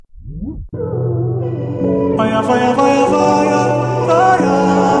Fire, fire, fire, fire,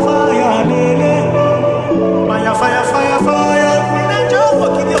 fire, fire, lele. Fire, fire, fire, fire.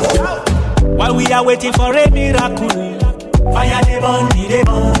 While we are waiting for a miracle, fire the burn, the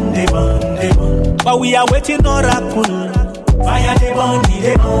burn, the burn, the burn. While we are waiting oracle, fire the burn,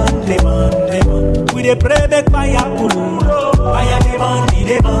 the burn, the burn, the burn. We dey pray make fire pull, fire the burn,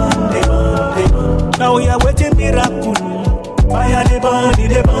 the burn, the burn, the burn. Now we are waiting miracle, fire the burn,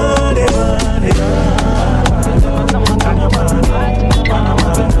 the burn, the burn, the burn.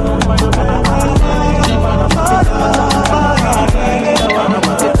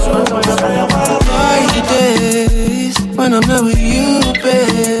 Days when I'm not with you,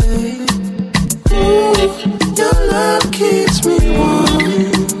 babe. Ooh, your love keeps me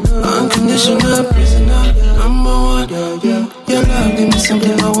warm. Unconditional prisoner, number one. Your love give me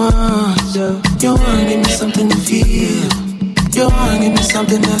something I want. You wanna give me something to feel. You wanna give me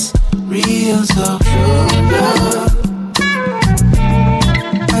something that's real, so true love.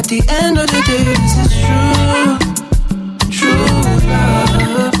 At the end of the day, this is true love.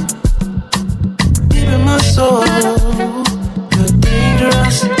 My soul, you're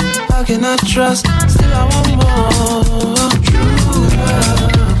dangerous. How can I trust? Still I want more. True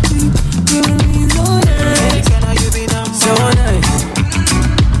love. You be so nice. Can I you be number so nice?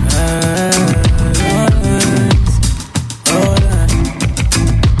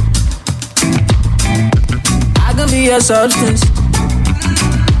 I can be your substance.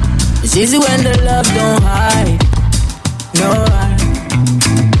 It's easy when the love don't hide. No hide.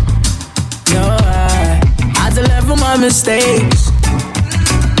 To learn from my mistakes.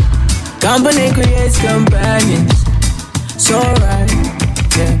 Company creates companions. So right,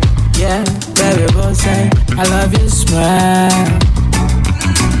 yeah, baby, both say I love your smile.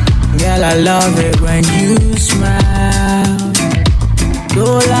 Girl, I love it when you smile.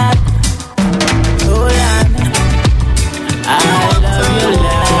 Don't lie. I love your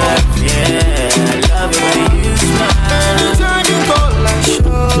laugh, yeah. I love it when you smile. Anytime you go like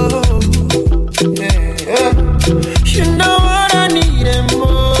show. You know what I need and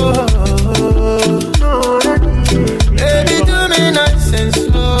more. Baby, do me nice and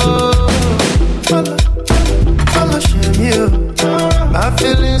slow. I'ma shame you. My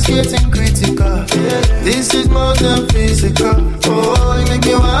feelings getting critical. This is more than physical. Oh, you make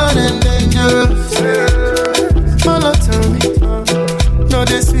me wild and dangerous. Mama, tell me, no,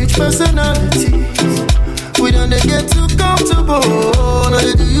 they switch personalities. We don't get too comfortable. No,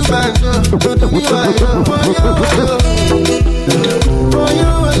 they do you bad, no, do me why yo.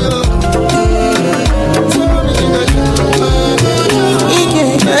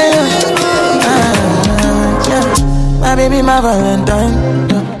 My baby, my Valentine.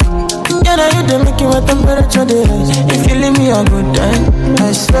 You know you do make you with temperature days. If you leave me a good time,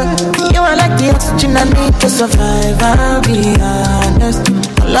 I swear you are like the oxygen I need to survive. I'll be honest.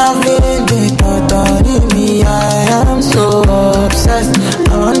 Loving the thought of me, I am so obsessed.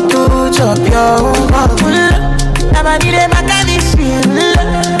 I want to chop your bubble. Nobody dey make me feel.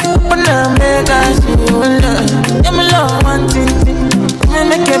 Open up, make us feel. You me love one thing, me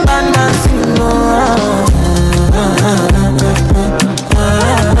make a bad man feel.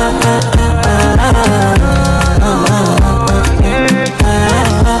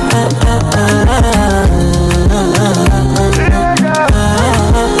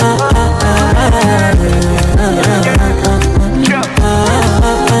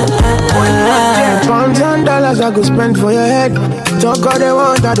 I go spend for your head. Talk all they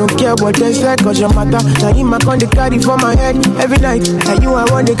want, I don't care what they say. Cause your matter, now you my con they carry for my head. Every night, and you I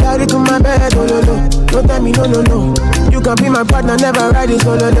want to carry to my bed. Oh no, no, don't tell me no. You can be my partner, never ride it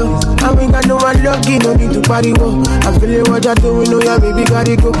solo. And we got no one lucky, no need to party, go. I'm feeling what you're doing, know your baby,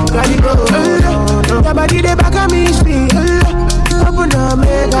 gotta go. Your body, they back at me, speed. Open up,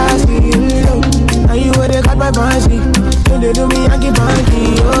 make us see. Now you where they got my fancy. When they do me, I keep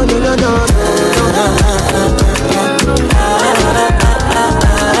funky. Oh no.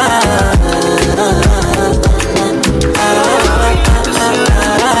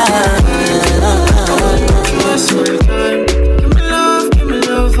 Give me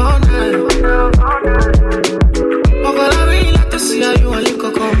love all night. Oh girl, I really like to see how you and Lico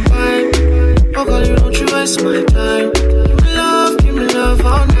combine. Oh girl, you don't you waste my time. Give me love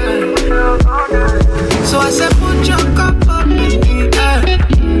all night. So I said, put your cup up in the air.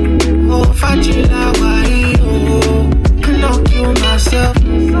 Oh, Fajila, why, oh, can knock you myself.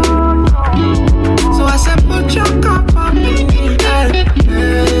 So I said, put your cup up in the air.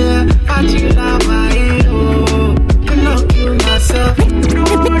 Fajila, why, oh, can knock you myself.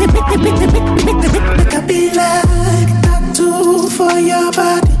 Make a be like tattoo for your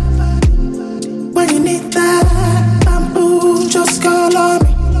body. When you need that.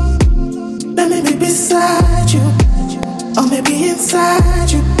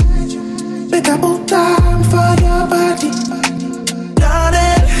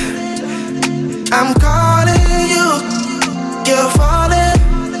 I'm calling you, you're falling.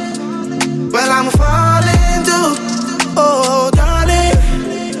 Well, I'm falling too. Oh, darling,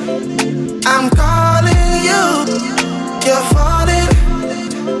 I'm calling you, you're falling.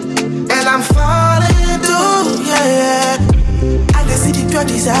 And I'm falling too, yeah. I can see the pure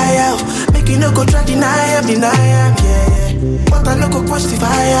desire. Make you no go try deny am, yeah. But I no go quench the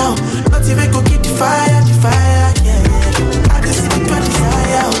fire. Not even go keep the fire, yeah. I can see the pure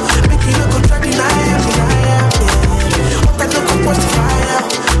desire. Make you no go try deny am, yeah. But I no go quench the fire.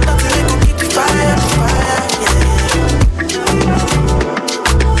 Not even go keep the fire, yeah.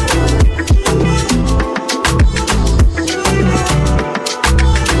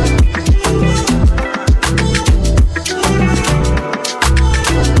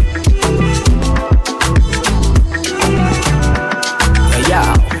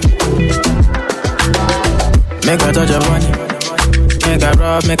 Make a touch upon it. Make a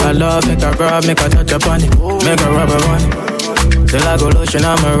rub, make a love, make a rub, make a touch upon it. Make a rub upon it. Till I go lotion,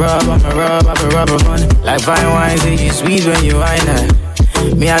 I'ma rub upon it. Like fine wine, say you sweet when you wine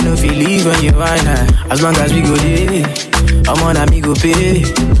it. Me, I don't feel leave when you wine it. As long as we go there, I'm on amigo pay.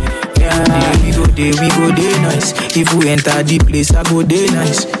 Yeah, we go there nice. If we enter the place, I go there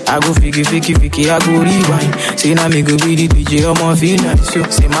nice. I go fiki, I go rewind. Say now me go be the DJ, I'ma feel nice. So,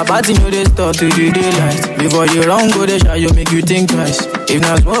 say my party know they start to the daylight. Before you run, go the shot, you make you think twice. If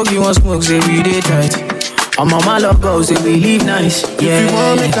not smoke, you want smoke, say we day tight. I'm on my love go, say we live nice. Yeah. If you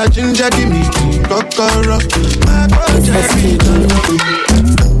want make a ginger, give me the kokoro. My body,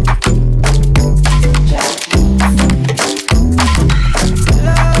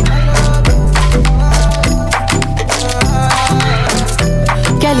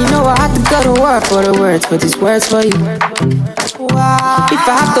 You know I have to go to work for the words, but these words for you. Wow. If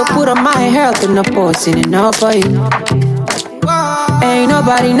I have to put on my health in the post, it enough for you. Wow. Ain't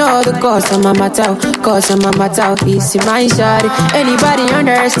nobody know the cost of my matter, Easy my shawty. Anybody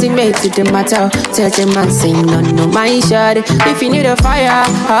underestimated the matter, tell them man say no my shawty. If you need a fire,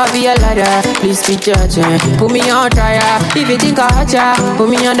 I'll be a ladder. Please be judging, put me on trial. If you think I hurt ya, put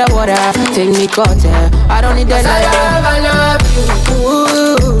me underwater. Take me cutter, I don't need that liar. I love you.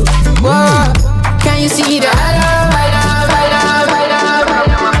 Ooh, whoa. Can you see that? I love.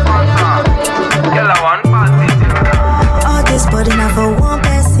 All this body now for one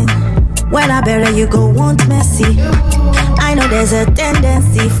person. When I bury you, go want messy. I know there's a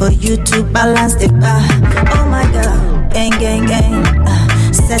tendency for you to balance the bar. Oh my God, gang,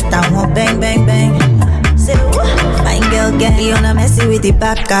 set that one, bang, say what? Fine girl, you wanna messy with the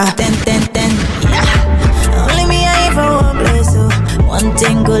backer. 10, yeah. Only me I ain't for one place, so one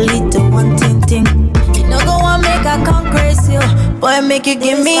thing go lead to one thing. You know go on make a come crazy, boy make you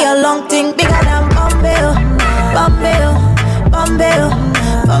give me a long thing bigger than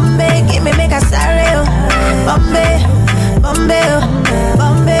Bombay, give me make a sorry, Bombay,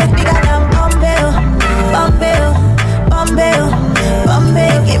 bigger than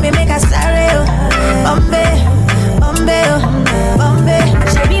Bombay, give me make a sorry, Bombay,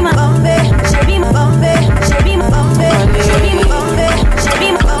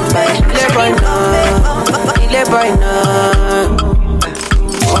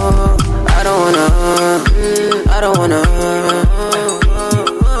 I don't wanna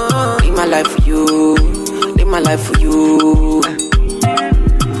live my life for you.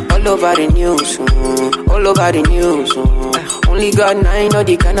 All over the news. Only God and I know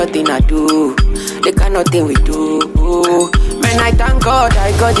the kind of thing I do, the kind of thing we do. Man, I thank God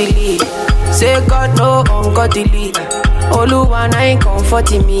I got the lead. Say God no ungodly. Oluwa ain't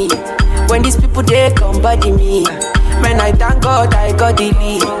comforting me. When these people they come body me. Man, I thank God I got the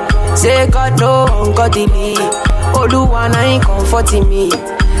lead. Say God no ungodly. Oluwa ain't comforting me.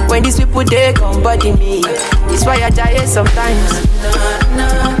 When these people they come body me. It's why I die sometimes.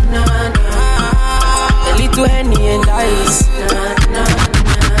 A little Henny and ice.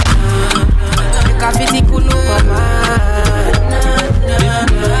 Make a physical look my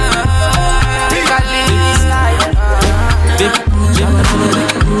make a live this life.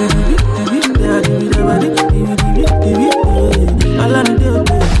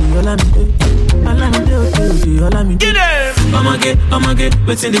 Get them! I'ma get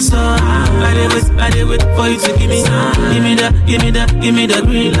what's in the sun. I did wait for you to give me the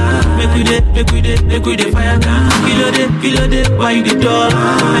green light. Make we the fire. Kill the, why you the door?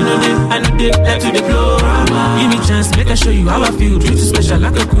 I know they like to the floor. Give me chance, make I show you how I feel. Treat you special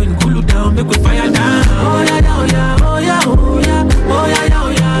like a queen, cool you down, make we fire down. Oh yeah, oh yeah, oh yeah, oh yeah, oh yeah, oh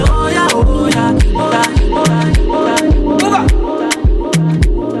yeah, oh yeah, oh yeah, oh yeah.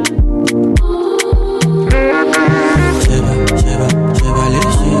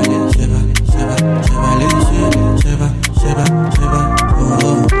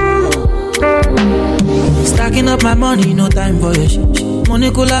 money, no time for your shit. Money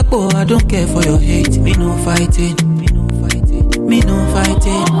kulapo, I don't care for your hate. Me no fighting.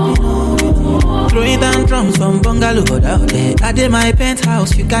 Throwing down drums from bungalow out there. I did my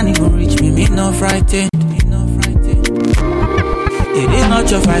penthouse, you can't even reach me. Me no frightened. It is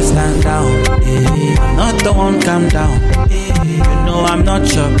not your fight, stand down. I'm not the one, calm down. You know I'm not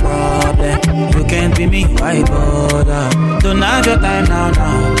your problem. You can't be me, why bother? Don't have your time now.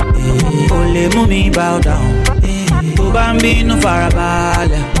 Only mummy bow down. To bambino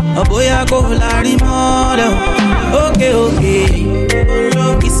farabale. Oh boy, I go lari more. Okay.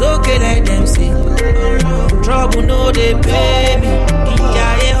 It's okay, let them say. Trouble no they pay me.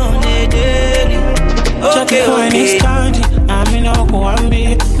 Kinjaye on the daily. Okay. I'm in a Kuambi,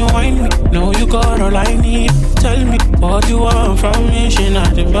 no wine me, no you got all I need. Tell me what you want from me, she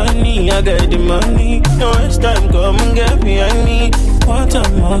not the money, I got the money. No waste time, come and get me, I need. What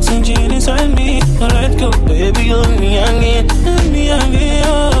I'm oxygen inside me, no let go, baby, hold me again,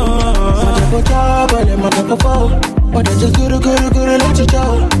 oh. Go job, I let my go fall, but I just good, let you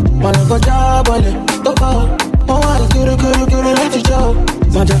go. Wanna go job, I let go fall, oh, I just good, let you go.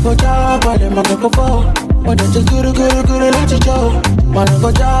 Wanna go job, I let my go fall. Oh, that's just good, let you go. Wanna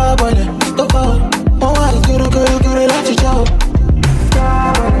go job, wanna go go. Oh, that's good, let you go.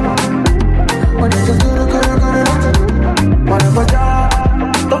 Oh, that's just good, let you go. Wanna go job,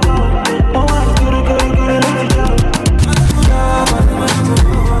 go go. Oh, that's good, let you go.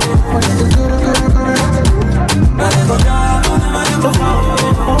 Oh, that's just good, let you go. Wanna go job, go go.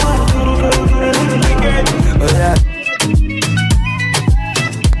 Oh, that's good, let you go. Oh, yeah.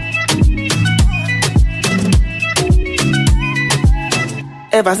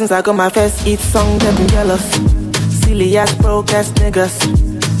 Ever since I got my first hit song, they've been jealous. Silly ass, broke ass niggas.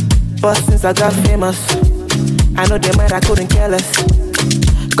 But since I got famous, I know they might I couldn't care less.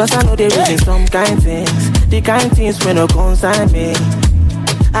 Cause I know they reading some kind things. The kind things when no concern me.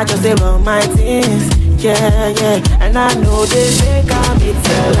 I just say run my things, yeah. And I know they think I'm it's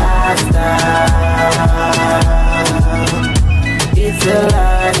a lifestyle. It's a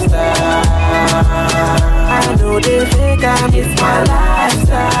lifestyle. I know they think it's my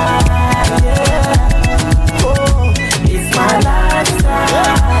lifestyle, yeah. Oh, it's my lifestyle,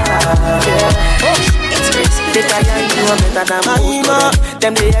 yeah. They try to do better than most of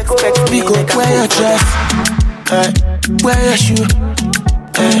them. They expect me to wear your dress, wear your shoe,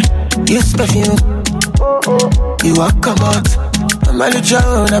 use perfume. You walk come out, I'm a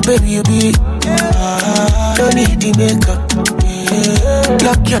little now baby you be. Don't need the makeup,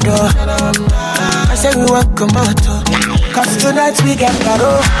 lock your door. I say we walk come out, cause tonight we get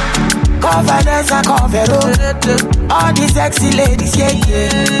caro. Confidence and cover. All these sexy ladies, yeah.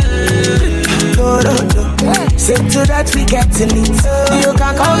 No. Say tonight we get to lit. You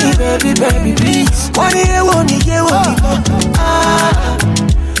can call me baby, please. One year,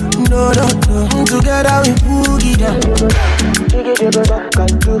 no. Together we boogie down.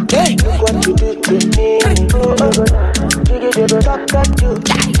 Hey, look what you do to me.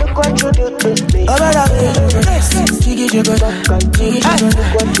 Look what you do to me.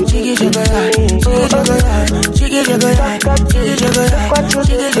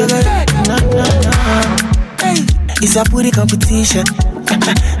 It's a pretty competition.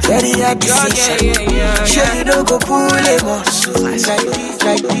 Very hard decision. Sure you don't go pull him off.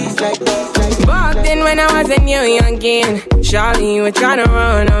 Like this. Back then when I was a new youngin', Charlie, you were trying to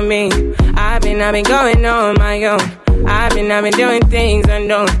run on me. I've been going on my own. I've been doing things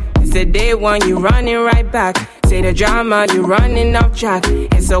unknown. It's the day one, you running right back. Say the drama, you running off track.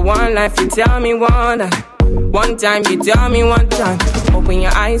 It's a one life, you tell me one life. One time, you tell me one time. Open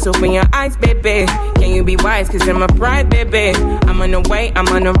your eyes, baby. Can you be wise, cause I'm a pride, baby. I'm on the way, I'm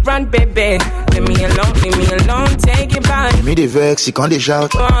on the run, baby. Leave me alone, take it back. Give me the vex, you can't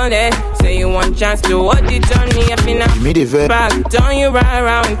shout. Say you want chance to what it on me, I feel give me the vex. Back, turn you right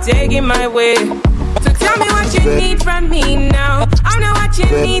around, take it my way. So tell me what you need from me now. I know what you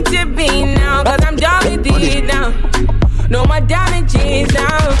need to be now, cause I'm done with it now. No more damages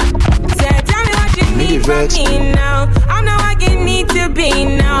now. Say, tell me what you need from me now. I know what you need to be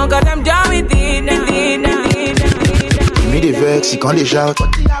now, cause I'm done with it now. Give me the vex, you can't shout.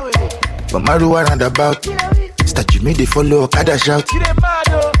 But Maru around about. Start Jimmy, they follow, Okada shout.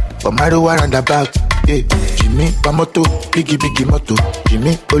 But Maru around about. Hey, Jimmy, Pamoto, biggie moto.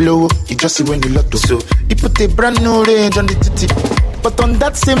 Jimmy, Olowo, he just see when you lotto. So, he put a brand new range on the titty. But on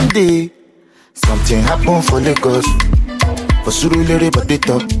that same day, something happened for Lagos. For Surulere, but they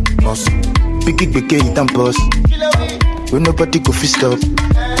talk. Biggie, it and boss. When nobody go fist stop.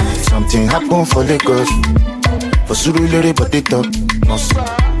 Something happened for Lagos. For Surulere, but they talk.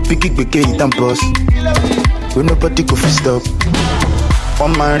 Biggie, it and boss. when nobody go fit stop.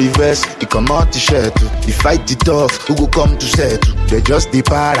 One man reverse, he come out to share too. He fight the tough, who go come to settle. They just the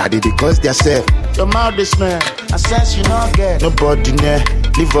para, they cause their self. Your mouth is man, I sense you not get. Nobody near,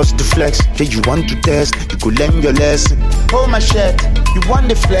 leave us to flex. Say you want to test, you go learn your lesson. Hold my shirt, you want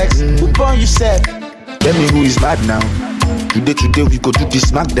the flex. Who born you said? Tell me who is mad now. Today we go do this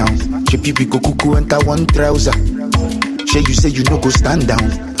smackdown. Say people go cuckoo enter one trouser. Say you no go stand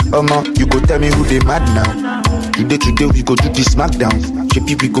down. You go tell me who they mad now. Today we go do this smackdown. Say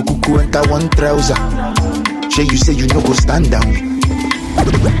people go cuckoo enter one trouser. Say you no go stand down.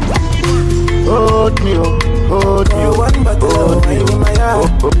 Hold me up, hold me up, one bottle hold me in my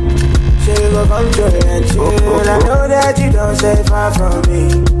heart. She go come to and chill. I know that you don't stay far from me.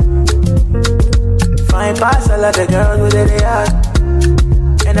 Fine pass a lot of girls with it heart.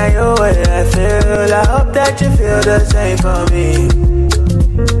 And I know what I feel. I hope that you feel the same for me.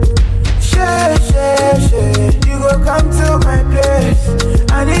 Share. You go come to my place.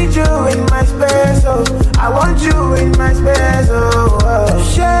 I need you in my space, oh. I want you in my space, oh.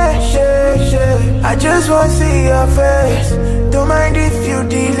 Share. I just wanna see your face. Don't mind if you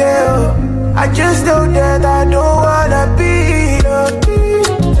delay, oh. I just know that I don't wanna be lonely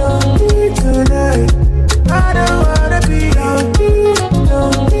tonight. I don't wanna be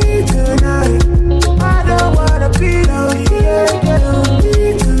lonely tonight. I don't wanna be lonely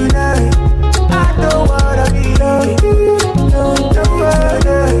tonight. I don't wanna be lonely.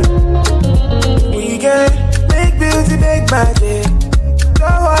 We can make beauty, make magic. Go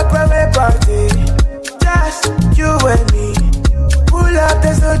out, private party. Just you and me. Pull up,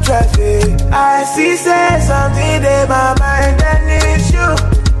 there's no traffic. I see, say something in my mind, and it's you.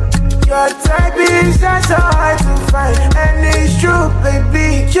 Your type is just so hard to find, and it's true, baby.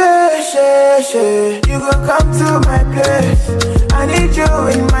 Share. You go come to my place. I need you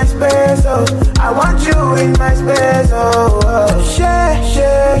in my space, oh. I want you in my space, oh. Share.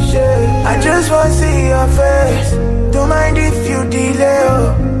 I just wanna see your face. Don't mind if you delay,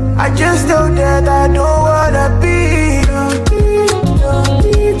 oh. I just know that I don't wanna be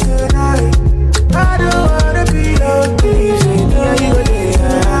lonely tonight. I don't wanna be lonely.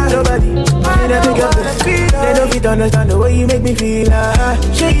 Nobody, they never got this. They don't fit understand the way you make me feel.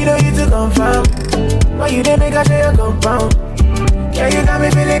 Shit, you know you to confirm. Why you didn't make a say a compound? Yeah, you got me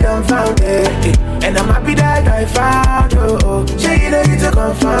feeling dumbfounded. And I'm happy that I found you. Shit, you know you to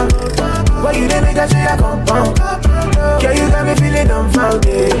confirm. Why you didn't make a say a compound? Yeah, you got me feeling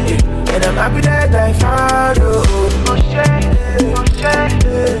dumbfounded. And I'm happy that I found you.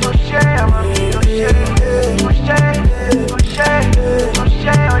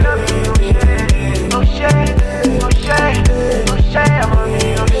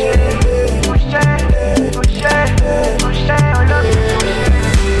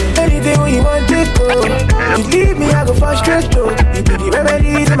 Anything when you want to go, you leave me, I go frustrate though. You be the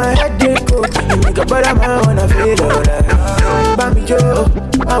remedy to my headache, go. You make a better man when I feel alright. Bami Joe,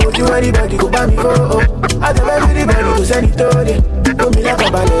 I would do anybody go buy me for, oh. I tell everybody to send it to them. Put me like a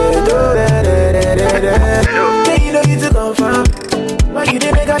ballet, yeah, you know you to confirm. Why you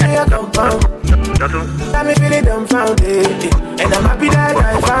didn't make a day a compound? Got me feeling dumbfounded. And I'm happy that I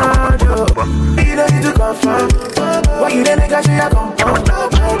found you. You know you to confirm. Why you didn't make a day a compound?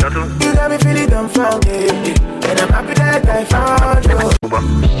 You got me feeling dumbfounded. And I'm happy that I found you.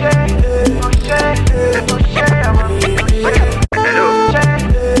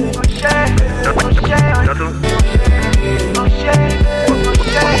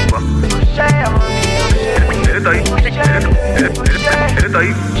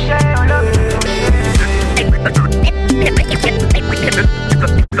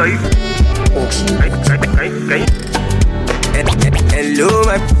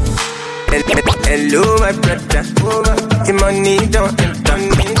 Hello, my brother. The money don't enter me.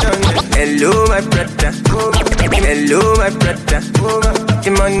 Hello, my brother. Hello, my brother. The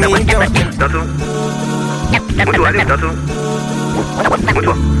money don't enter.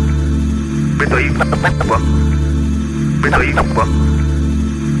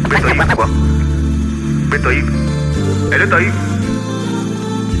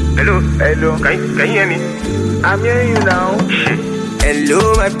 Hello. Can you hear me? I'm hearing you now. Hello,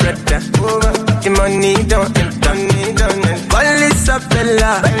 my brother. The money don't enter. Police up,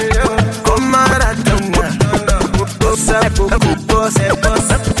 fella. Come Maradona. Boss up.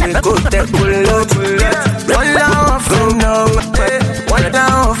 Go te pull up. One down for no. One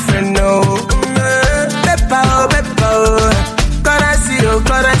down for no. Peppa.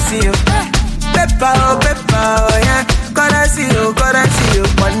 Currency. Peppa, yeah. Currency.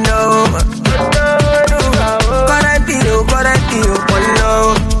 One no. Currency, one no.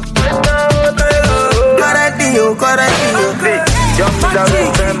 Currency,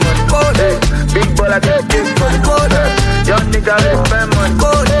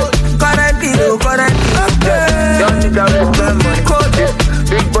 Young nigga will spend money.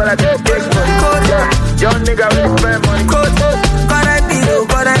 Big boy like big money. Young nigga will spend money.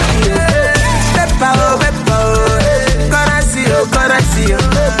 Peppa, currency, currency.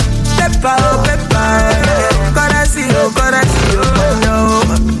 Peppa, currency, currency. No time,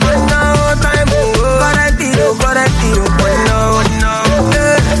 currency, currency. No.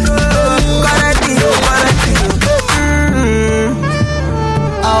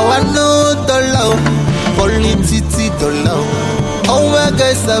 I know the love, politics the love. Oh my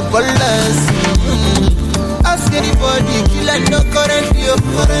guys are balance. Ask anybody, kill and no currency or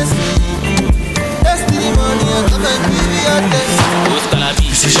currency. That's the money I'm gonna give you your test.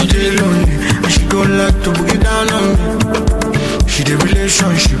 She stay lonely and she don't like to boogie down on me. She the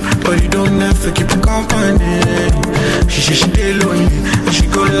relationship, but you don't never keep it company. She stay lonely and she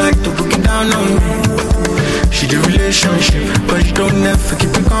don't like to boogie down on me. She the relationship, but you don't never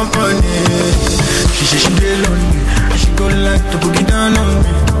keep it company. She stay lonely and she don't like to boogie down on me.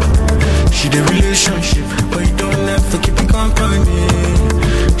 She the relationship, but you don't never keep it company.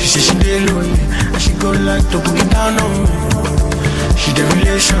 She stay lonely and she don't like to boogie down on me. She the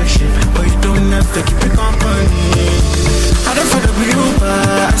relationship, but you don't have to keep it company. I don't feel the blue,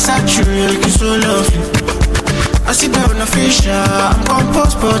 but I saw you, looking so lovely. I sit down on a fisher, I'm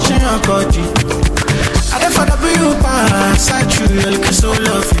composed, but in your body. I don't feel the blue, but I saw you, looking so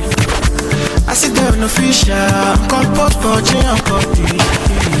lovely. I sit down on a fisher, I'm composed, but in your body.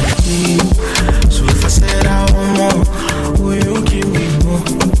 So if I said I want more, will you give me more?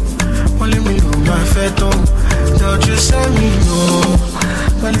 Well, let me know my fate, don't you say me no?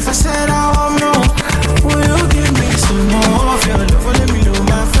 Well, if I said I want more, will you give me some more of your love? Well, let me know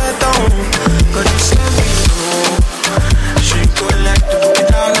my fate, cause you say me no. She go like to put it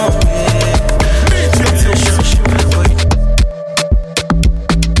down on me.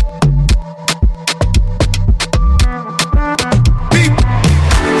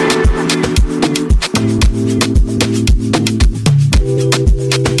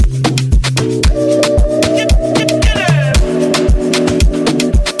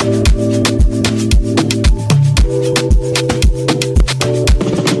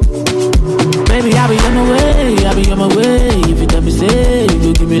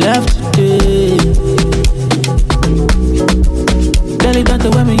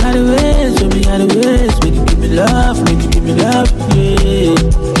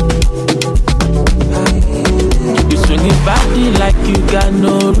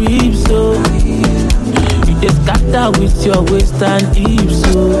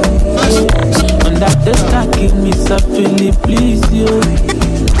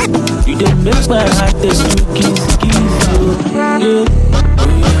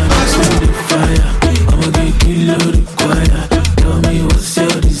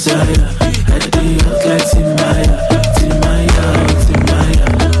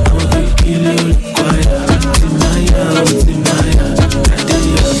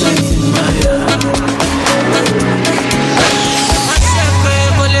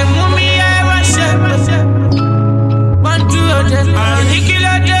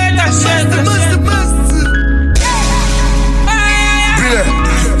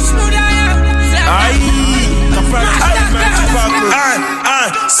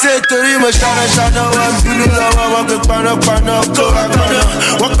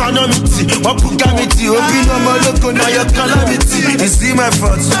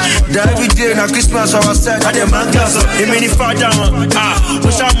 Christmas our side, I demand gas up. He many father one,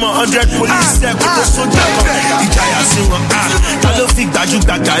 push out my 100 police set, put the soldier on. The giant see one, talo fi gbaju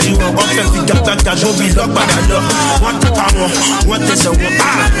gbagari one, one fe fi gbagbaga, go be locked by the law. One tapa one, one tese one, the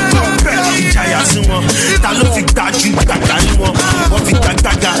giant see one, talo fi gbaju gbagari one, one fi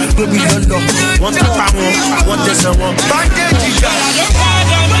gbagbaga, go be locked. One tapa one tese one. Bandage,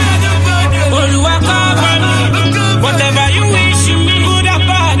 whatever you wish you me, good or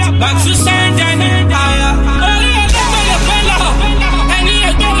bad, back to send and higher.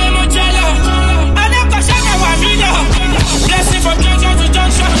 Blessing from junction to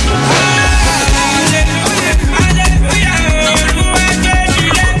junction.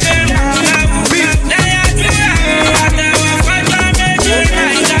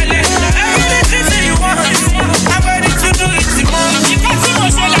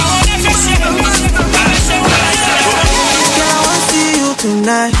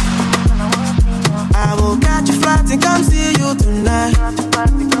 Tonight, I will catch a flight and come see you tonight.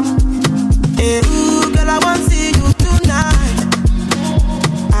 Hey, ooh, girl, I want to see you tonight.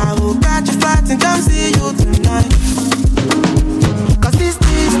 I will catch a flight and come see you tonight. Cause this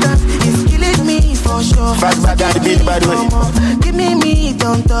distance is killing me for sure. Fast back at the beat, by the way. Give me sit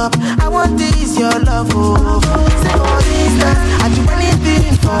on top. I want this, your love, oh. Say for instance, I do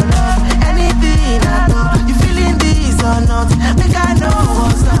anything for love, anything I do. You feeling this or not? Make I know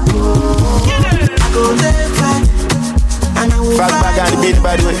what's up, oh. I go there fight, and I will fight. Back on the beat,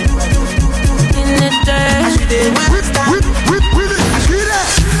 by the way. In the dirt, I should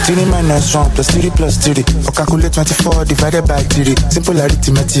Three minus 1 plus 3 plus 3. Or calculate 24 divided by 3. Simple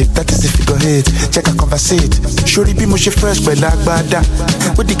arithmetic, that is the figure 8. Check and conversate. Surely be mushy fresh, but like bada.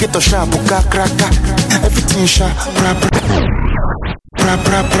 With the ghetto sharp, cracker. Everything sharp, bra bra. Bra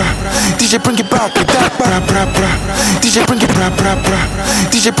bra bra. DJ bring it back, it dark, bra bra bra. DJ bring it bra bra bra.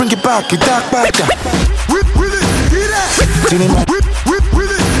 DJ bring it back, it dark, bada. Whip with it, get that. Whip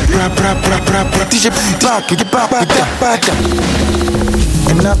with it. Bra bra bra bra bra. DJ back, it back, dark, bada.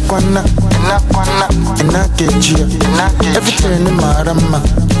 Enakwana, enakejia, everything in my rama.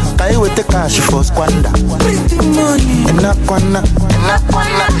 Kai with the cash for squander. Enakwana,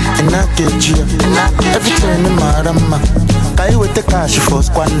 enakejia, everything in my rama. Kai with the cash for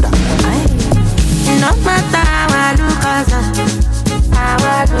squander. No matter how look as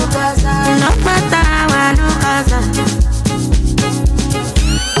no matter how look as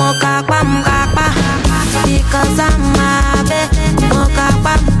Mokapa, because I'm my baby.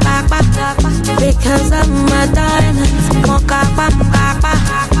 Mokapa, because I'm my diamond. Mokapa,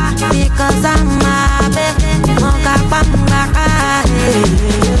 because I'm my baby. Mokapa,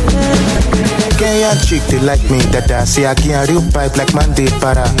 Kenyan chick, they like me, dada. See, I get a real pipe like Monday,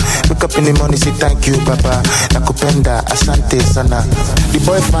 para. Wake up in the morning, say thank you, papa. Nakupenda, asante sana. The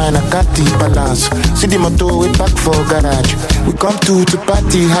boy fine, I can't keep balance. See the motor, we back for garage. We come to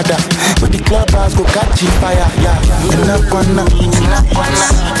party harder. But the club house go catch fire, yeah. Enakwana,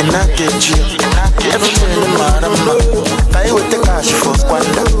 enakechi. Everything in my rama. Kai with the cash for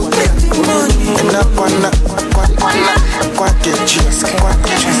squander. Enakwana, kwakechi.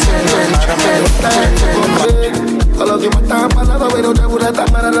 All of you, my time, palava, we don't have that time,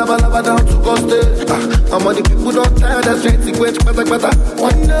 palava, down to coste. I'm on the people don't tire, that's straight sequence, pata.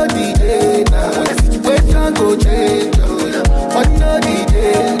 One no day now, when the situation go change. One no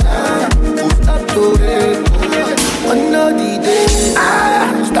day now, we'll start to rain. One no day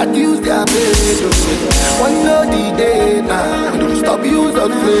now, start to use their brain. One no day now, don't stop use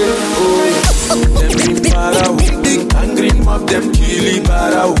of brain. Angry mob, them killy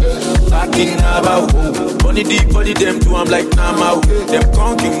barrow. Backing about money deep body, them do I'm like Nama. Them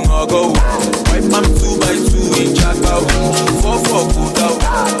conking or go. Wipe them 2x2 in Jackpot. 4 good out.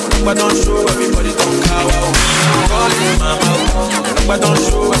 But don't show everybody don't cow out. Call it mama. But don't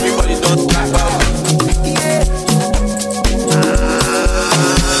show everybody don't tap out.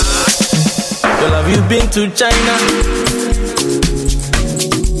 Girl, have you been to China?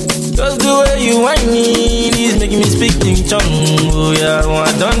 Just the way you want me is making me speak in tongue. Oh yeah,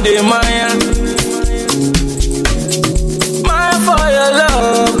 I done the Maya for your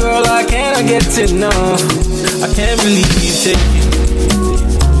love, girl, I cannot get enough. I can't believe you take it.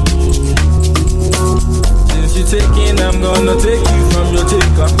 Since you're taking, I'm gonna take you from your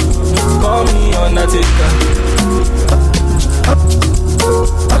taker. Call me Undertaker.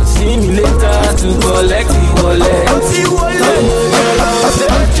 See me later to collect the wallet. Girl, I was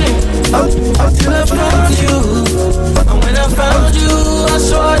searching until I found you. And when I found you, I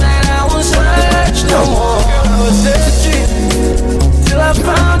saw that I won't search no more. Girl, I was searching till I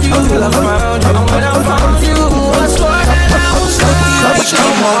found you. And when I found you, I saw that I won't search no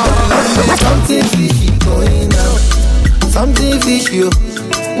more. Something fishy going on. Something fishy.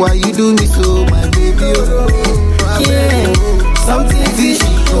 Why you do me so, my baby? Yeah. Something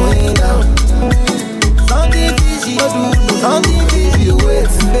fishy going down. Something fishy, something fishy, wait,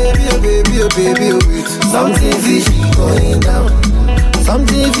 baby, wait. Something fishy going down.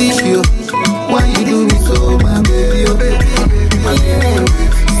 Something fishy, why you do me so, my baby, yeah.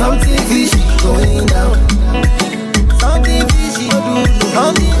 Something fishy going down. Something fishy,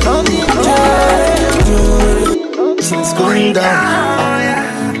 something's going down.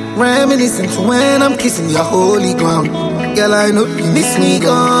 Reminiscing to when I'm kissing your holy ground. Girl, I know you miss me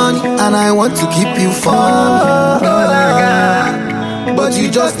gone, and I want to keep you far. But you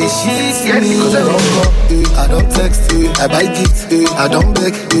just a shit me. I don't call, I don't text, I buy gifts, I don't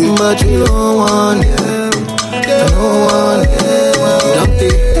beg, but you don't want it. You don't want it. You don't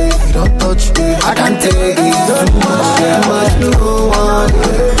take, you don't touch, I can't take it. Too much, you don't want it.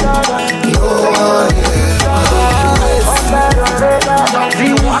 You don't want it.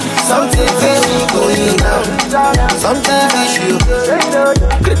 Something fishy going down. Something fishy.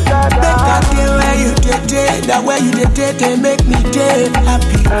 Better be where you get it.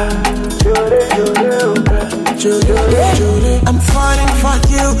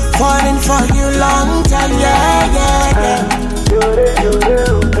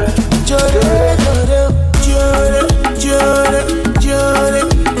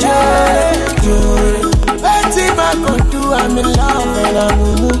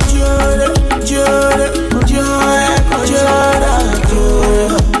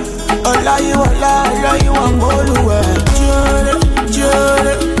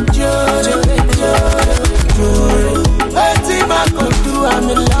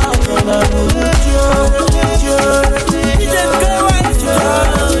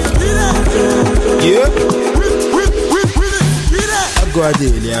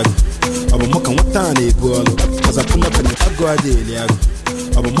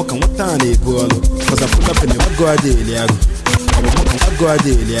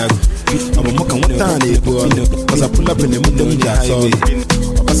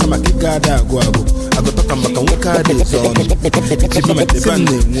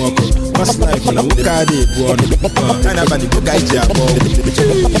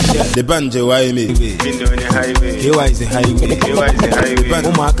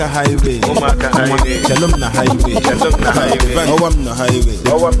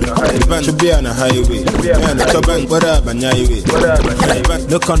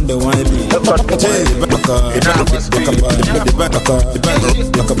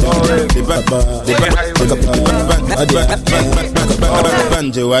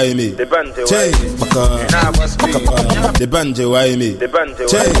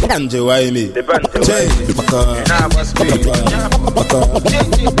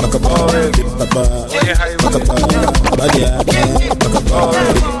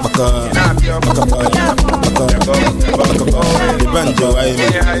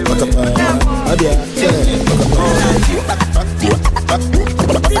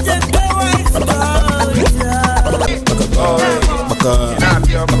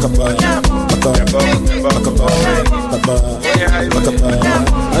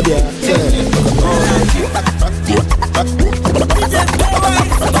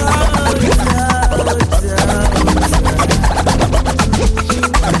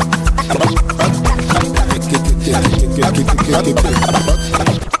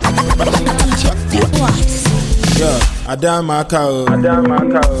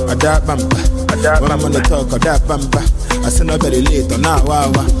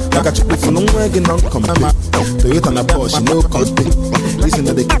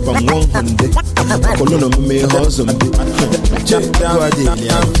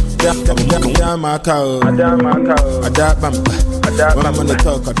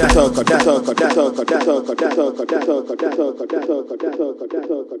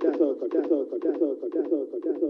 talk.